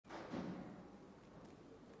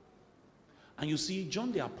And you see,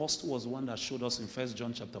 John the Apostle was the one that showed us in 1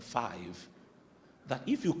 John chapter 5 that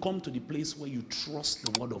if you come to the place where you trust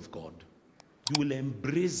the word of God, you will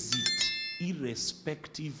embrace it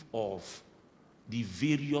irrespective of the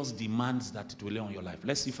various demands that it will lay on your life.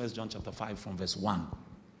 Let's see 1 John chapter 5 from verse 1.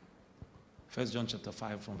 1 John chapter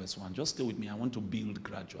 5 from verse 1. Just stay with me. I want to build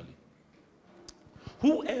gradually.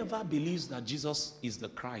 Whoever believes that Jesus is the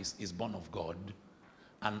Christ is born of God,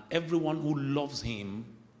 and everyone who loves him,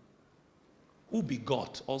 who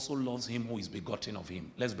begot, also loves him who is begotten of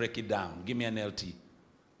him. Let's break it down. Give me NLT.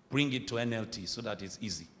 Bring it to NLT so that it's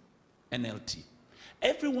easy. NLT.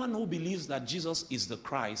 Everyone who believes that Jesus is the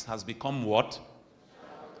Christ has become what?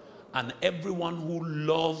 And everyone who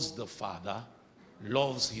loves the Father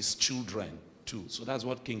loves his children too. So that's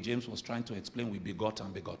what King James was trying to explain with begotten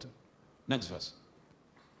and begotten. Next verse.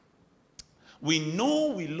 We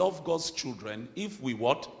know we love God's children if we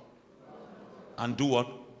what? And do what?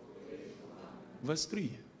 Verse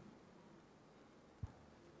 3.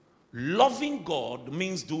 Loving God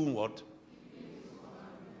means doing what?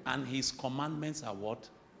 And his commandments are what?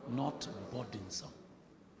 Not burdensome.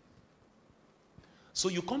 So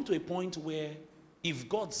you come to a point where if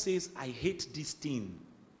God says, I hate this thing,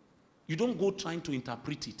 you don't go trying to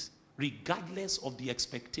interpret it, regardless of the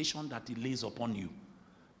expectation that he lays upon you.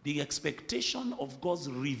 The expectation of God's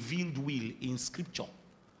revealed will in scripture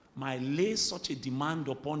might lay such a demand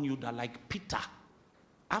upon you that, like Peter,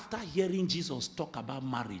 after hearing Jesus talk about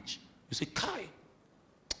marriage, you say, Kai,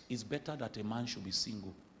 it's better that a man should be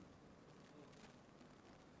single.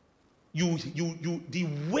 The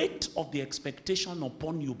weight of the expectation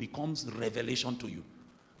upon you becomes revelation to you.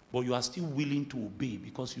 But you are still willing to obey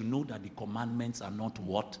because you know that the commandments are not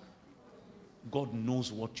what? God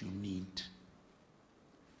knows what you need.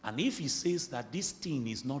 And if he says that this thing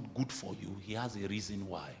is not good for you, he has a reason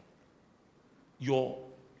why. Your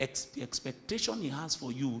expectation he has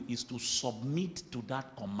for you is to submit to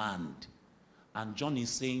that command. And John is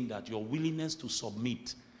saying that your willingness to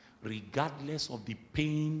submit, regardless of the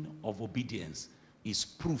pain of obedience, is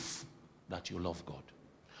proof that you love God.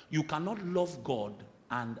 You cannot love God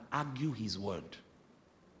and argue his word.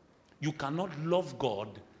 You cannot love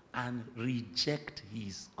God and reject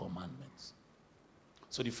his commandments.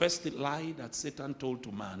 So the first lie that Satan told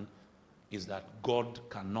to man is that God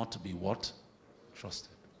cannot be what?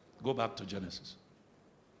 Trusted. Go back to Genesis.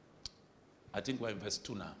 I think we're in verse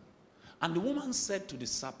 2 now. And the woman said to the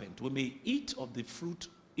serpent, we may eat the fruit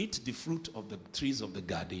of the trees of the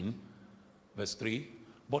garden, verse 3,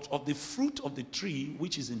 but of the fruit of the tree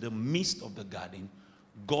which is in the midst of the garden,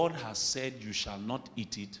 God has said you shall not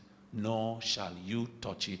eat it, nor shall you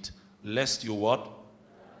touch it, lest you what?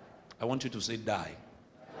 I want you to say die.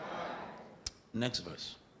 Next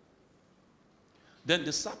verse. Then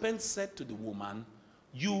the serpent said to the woman,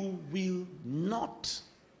 you will not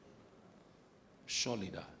surely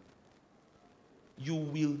die. You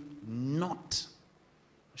will not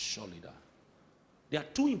surely die. There are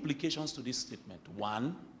two implications to this statement.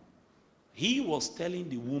 One, he was telling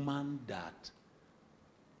the woman that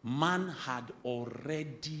man had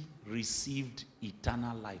already received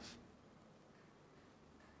eternal life.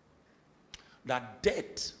 That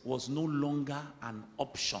death was no longer an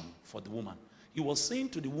option for the woman. He was saying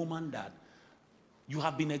to the woman that you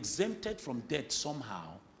have been exempted from death somehow,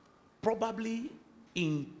 probably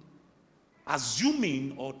in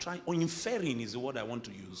assuming or inferring is the word I want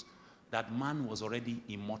to use, that man was already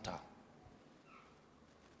immortal.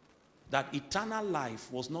 That eternal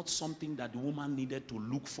life was not something that the woman needed to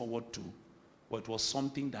look forward to, but it was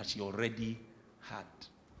something that she already had.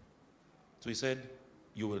 So he said,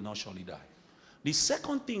 you will not surely die. The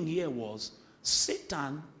second thing here was,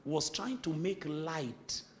 Satan was trying to make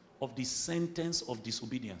light of the sentence of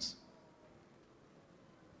disobedience.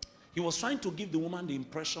 He was trying to give the woman the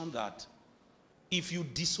impression that if you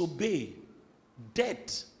disobey,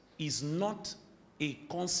 death is not a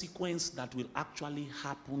consequence that will actually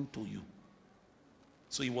happen to you.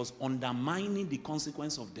 So he was undermining the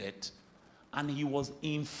consequence of death, and he was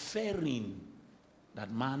inferring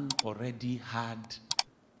that man already had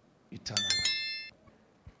eternal life.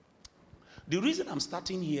 The reason I'm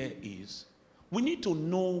starting here is we need to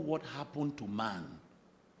know what happened to man,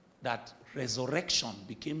 that resurrection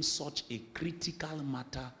became such a critical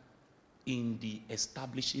matter in the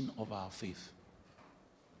establishing of our faith.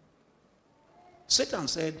 Satan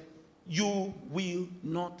said, you will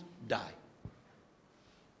not die.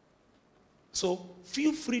 So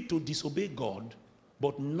feel free to disobey God,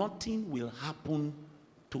 but nothing will happen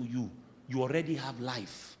to you. You already have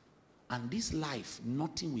life. And this life,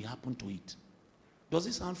 nothing will happen to it. Does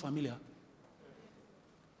it sound familiar?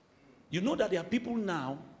 You know that there are people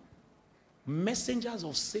now, messengers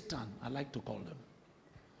of Satan, I like to call them,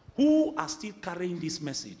 who are still carrying this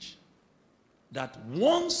message that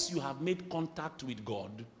once you have made contact with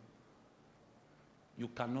God, you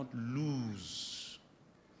cannot lose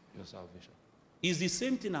your salvation. It's the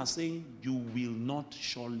same thing as saying you will not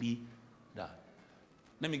surely die.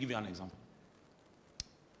 Let me give you an example.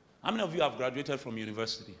 How many of you have graduated from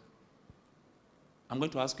university? I'm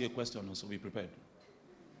going to ask you a question, so be prepared.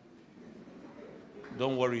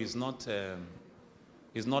 Don't worry, it's not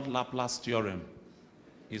Laplace theorem.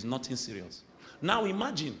 It's nothing serious. Now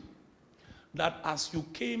imagine that as you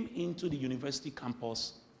came into the university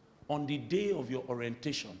campus on the day of your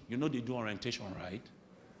orientation, you know they do orientation, right?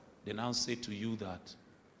 They now say to you that,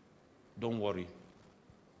 don't worry.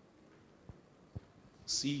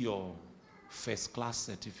 See your first class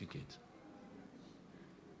certificate.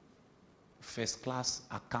 First class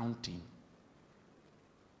accounting.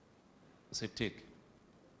 Say, take.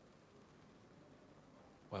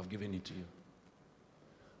 We have given it to you.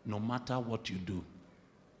 No matter what you do,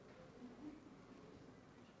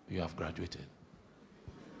 you have graduated.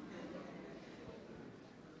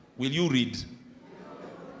 Will you read?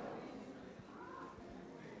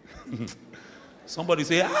 Somebody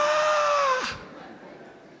say, ah!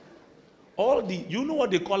 You know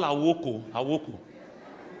what they call awoko? Awoko.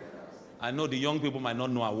 I know the young people might not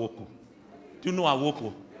know awoko. Do you know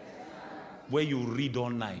awoko? Where you read all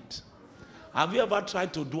night. Have you ever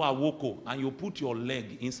tried to do awoko and you put your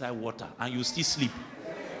leg inside water and you still sleep?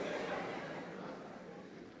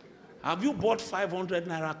 Have you bought 500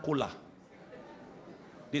 naira cola?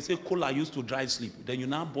 They say cola used to drive sleep. Then you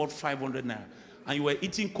now bought 500 naira. And you were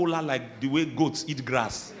eating cola like the way goats eat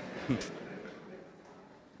grass.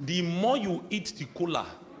 The more you eat the cola,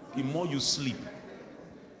 the more you sleep.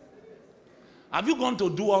 Have you gone to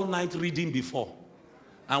do all night reading before?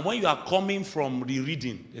 And when you are coming from the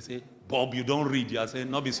reading, they say, Bob, you don't read. You are saying,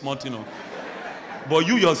 not be smart, you know. But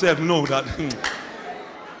you yourself know that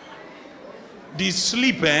the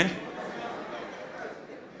sleep,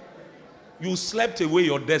 you slept away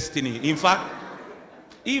your destiny. In fact,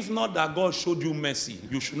 if not that God showed you mercy,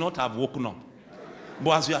 you should not have woken up.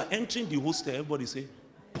 But as you are entering the hostel, everybody say,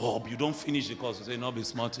 Bob, you don't finish the course. You say, not be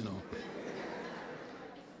smart, you know.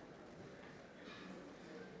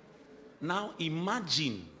 Now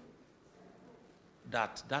imagine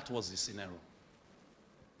that was the scenario.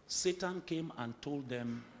 Satan came and told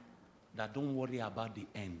them that don't worry about the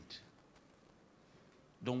end.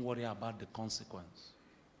 Don't worry about the consequence.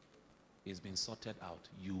 It's been sorted out.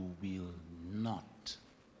 You will not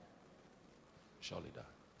surely die.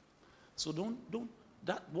 So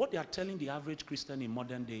what they are telling the average Christian in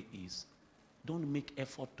modern day is, don't make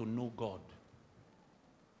effort to know God.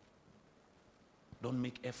 Don't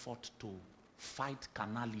make effort to fight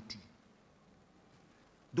carnality.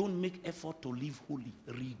 Don't make effort to live holy,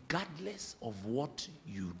 regardless of what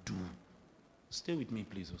you do. Stay with me,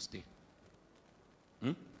 please, or stay.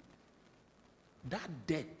 That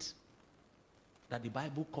death that the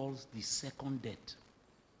Bible calls the second death,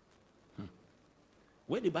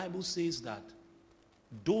 where the Bible says that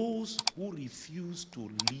those who refuse to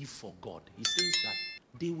live for God, he says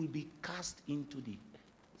that they will be cast into the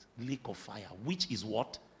lake of fire, which is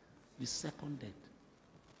what? The second death.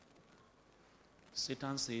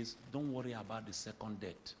 Satan says, don't worry about the second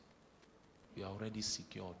death. You are already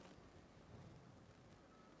secured.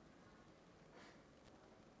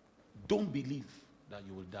 Don't believe that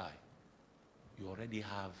you will die. You already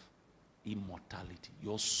have immortality.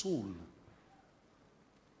 Your soul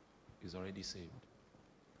is already saved.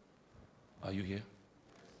 Are you here?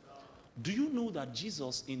 Do you know that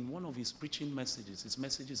Jesus, in one of his preaching messages, his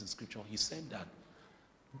messages in scripture, he said that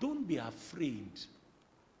don't be afraid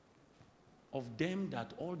of them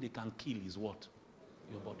that all they can kill is what?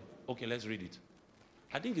 Your body. Okay, let's read it.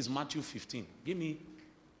 I think it's Matthew 15. Give me,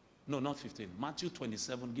 no, not 15. Matthew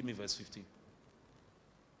 27, give me verse 15.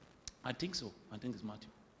 I think so. I think it's Matthew.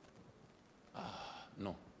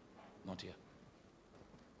 No, not here.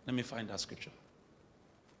 Let me find that scripture.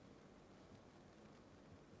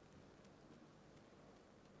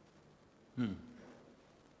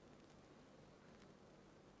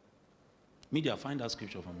 Media, find that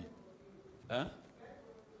scripture for me.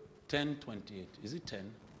 10:28. Is it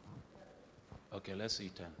 10? Okay, let's see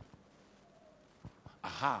 10.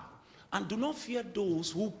 Aha. And do not fear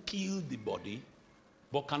those who kill the body,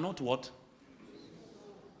 but cannot what?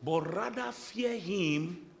 But rather fear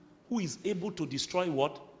him who is able to destroy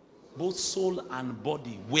what? Both soul and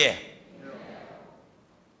body. Where?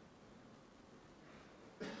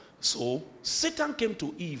 So, Satan came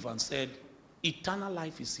to Eve and said, eternal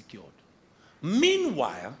life is secured.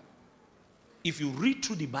 Meanwhile, If you read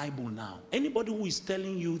through the Bible now, anybody who is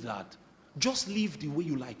telling you that just live the way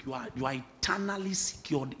you like, you are eternally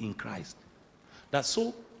secured in Christ. That's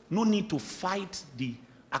so no need to fight the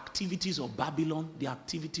activities of Babylon, the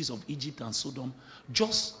activities of Egypt and Sodom.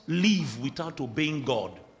 Just live without obeying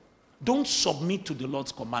God. Don't submit to the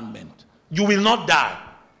Lord's commandment. You will not die.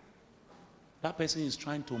 That person is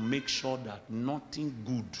trying to make sure that nothing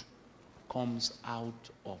good comes out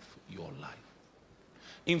of your life.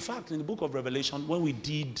 In fact, in the book of Revelation, when we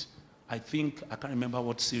did, I can't remember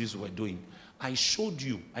what series we were doing, I showed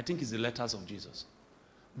you, I think it's the letters of Jesus,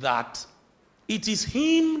 that it is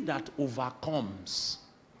him that overcomes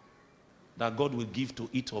that God will give to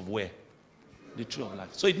eat of where? The tree of life.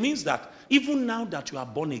 So it means that even now that you are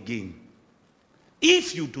born again,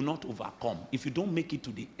 if you do not overcome, if you don't make it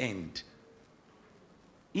to the end,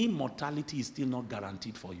 immortality is still not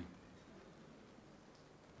guaranteed for you.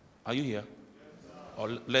 Are you here?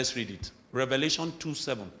 Or let's read it. Revelation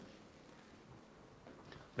 2:7.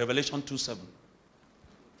 Revelation 2:7.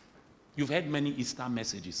 You've heard many Easter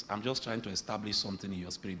messages. I'm just trying to establish something in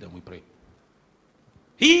your spirit, then we pray.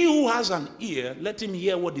 He who has an ear, let him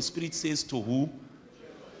hear what the Spirit says to who?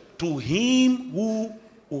 To him who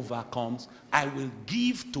overcomes, I will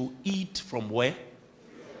give to eat from where?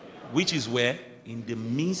 Which is where? In the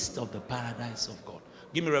midst of the paradise of God.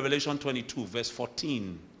 Give me Revelation 22, verse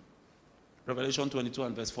 14. Revelation 22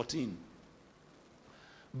 and verse 14.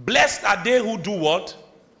 Blessed are they who do what?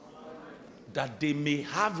 That they may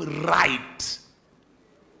have right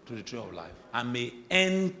to the tree of life and may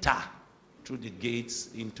enter through the gates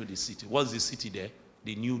into the city. What's the city there?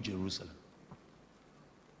 The New Jerusalem.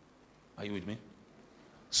 Are you with me?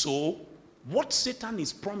 So, what Satan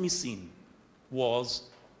is promising was,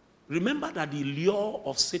 remember that the lure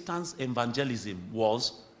of Satan's evangelism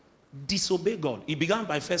was disobey God. He began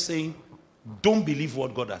by first saying, don't believe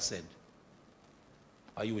what God has said.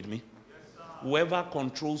 Are you with me? Yes, whoever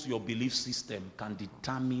controls your belief system can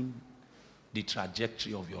determine the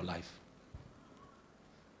trajectory of your life.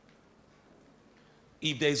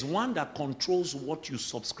 If there is one that controls what you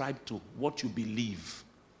subscribe to, what you believe,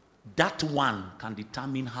 that one can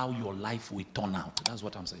determine how your life will turn out. That's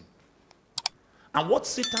what I'm saying. And what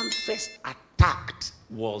Satan first attacked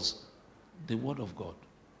was the word of God.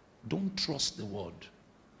 Don't trust the word.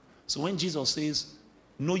 So when Jesus says,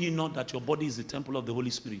 know ye not that your body is the temple of the Holy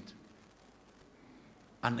Spirit,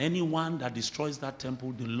 and anyone that destroys that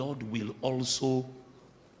temple, the Lord will also,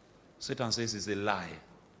 Satan says, is a lie.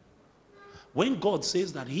 When God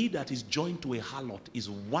says that he that is joined to a harlot is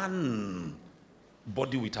one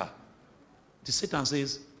body with her, the Satan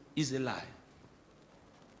says, is a lie.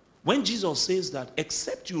 When Jesus says that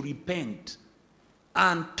except you repent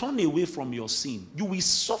and turn away from your sin, you will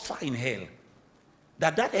suffer in hell.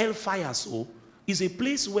 That hellfire so is a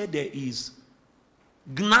place where there is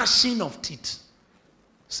gnashing of teeth.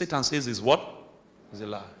 Satan says is what? Is a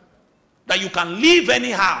lie. That you can live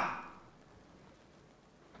anyhow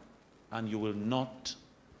and you will not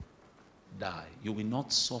die. You will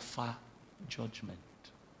not suffer judgment.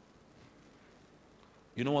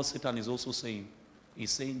 You know what Satan is also saying?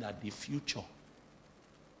 He's saying that the future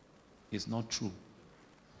is not true.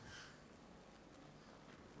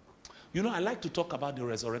 You know, I like to talk about the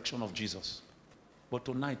resurrection of Jesus. But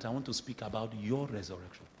tonight I want to speak about your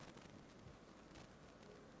resurrection.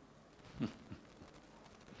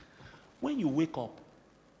 When you wake up,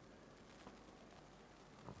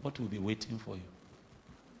 what will be waiting for you?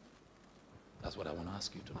 That's what I want to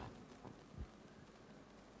ask you tonight.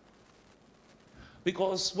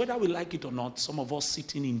 Because whether we like it or not, some of us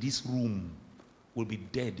sitting in this room will be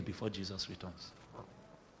dead before Jesus returns.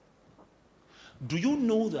 Do you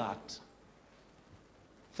know that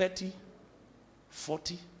 30,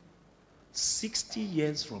 40, 60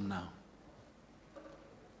 years from now,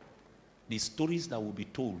 the stories that will be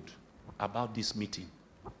told about this meeting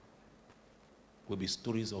will be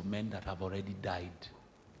stories of men that have already died.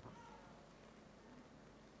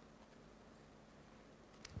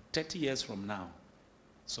 30 years from now,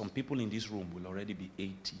 some people in this room will already be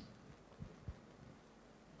 80.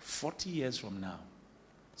 40 years from now,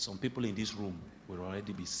 some people in this room will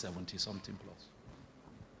already be 70 something plus.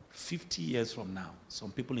 50 years from now,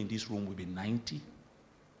 some people in this room will be 90,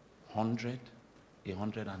 100,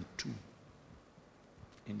 102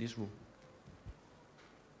 in this room.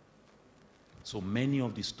 So many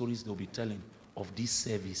of the stories they'll be telling of this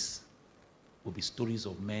service will be stories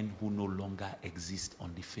of men who no longer exist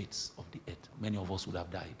on the face of the earth. Many of us would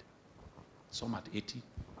have died. Some at 80,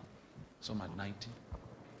 some at 90,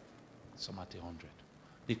 some at 100.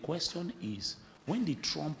 The question is, when the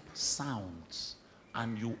trump sounds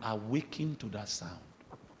and you awaken to that sound,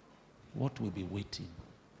 What will be waiting?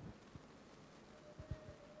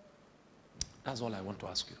 That's all I want to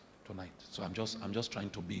ask you tonight. So I'm just trying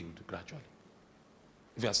to build gradually.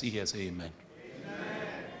 If you are still here, say amen. Amen.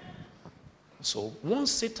 So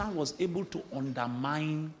once Satan was able to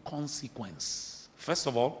undermine consequence, first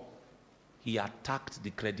of all, he attacked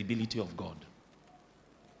the credibility of God.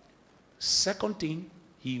 Second thing,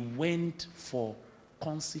 he went for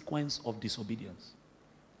consequence of disobedience.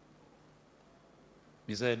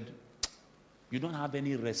 He said, you don't have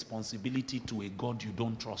any responsibility to a God you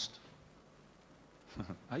don't trust.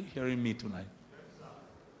 Are you hearing me tonight?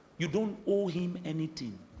 You don't owe him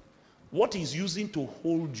anything. What he's using to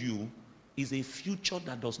hold you is a future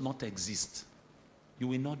that does not exist. You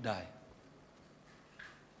will not die.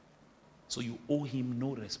 So you owe him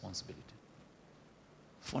no responsibility.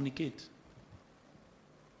 Fornicate.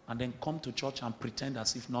 And then come to church and pretend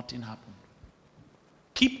as if nothing happened.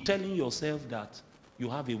 Keep telling yourself that you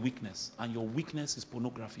have a weakness, and your weakness is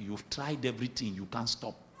pornography. You've tried everything, you can't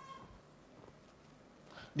stop.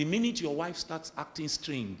 The minute your wife starts acting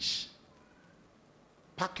strange,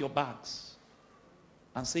 pack your bags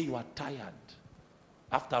and say you are tired.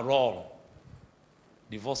 After all,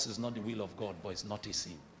 divorce is not the will of God, but it's not a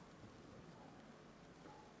sin.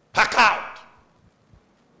 Pack out!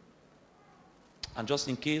 And just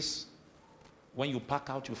in case, when you pack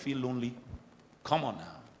out, you feel lonely, come on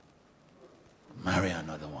now. Marry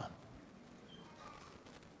another one.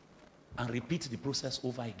 And repeat the process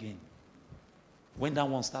over again. When that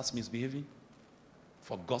one starts misbehaving,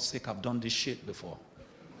 for God's sake, I've done this shit before.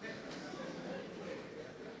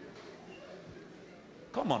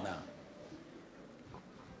 Come on now.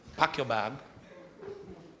 Pack your bag.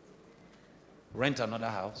 Rent another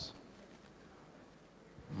house.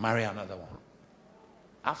 Marry another one.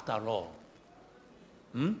 After all,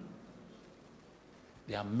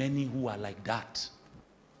 there are many who are like that.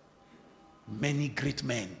 Many great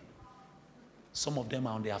men. Some of them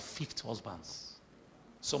are on their 5th husbands.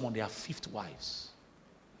 Some on their 5th wives.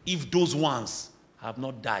 If those ones have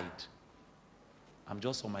not died, I'm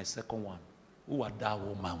just on my 2nd one. Who are that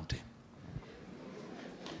whole mountain?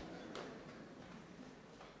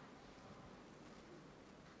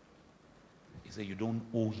 He said you don't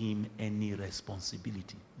owe him any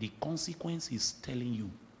responsibility. The consequence he's telling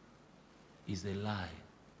you is a lie.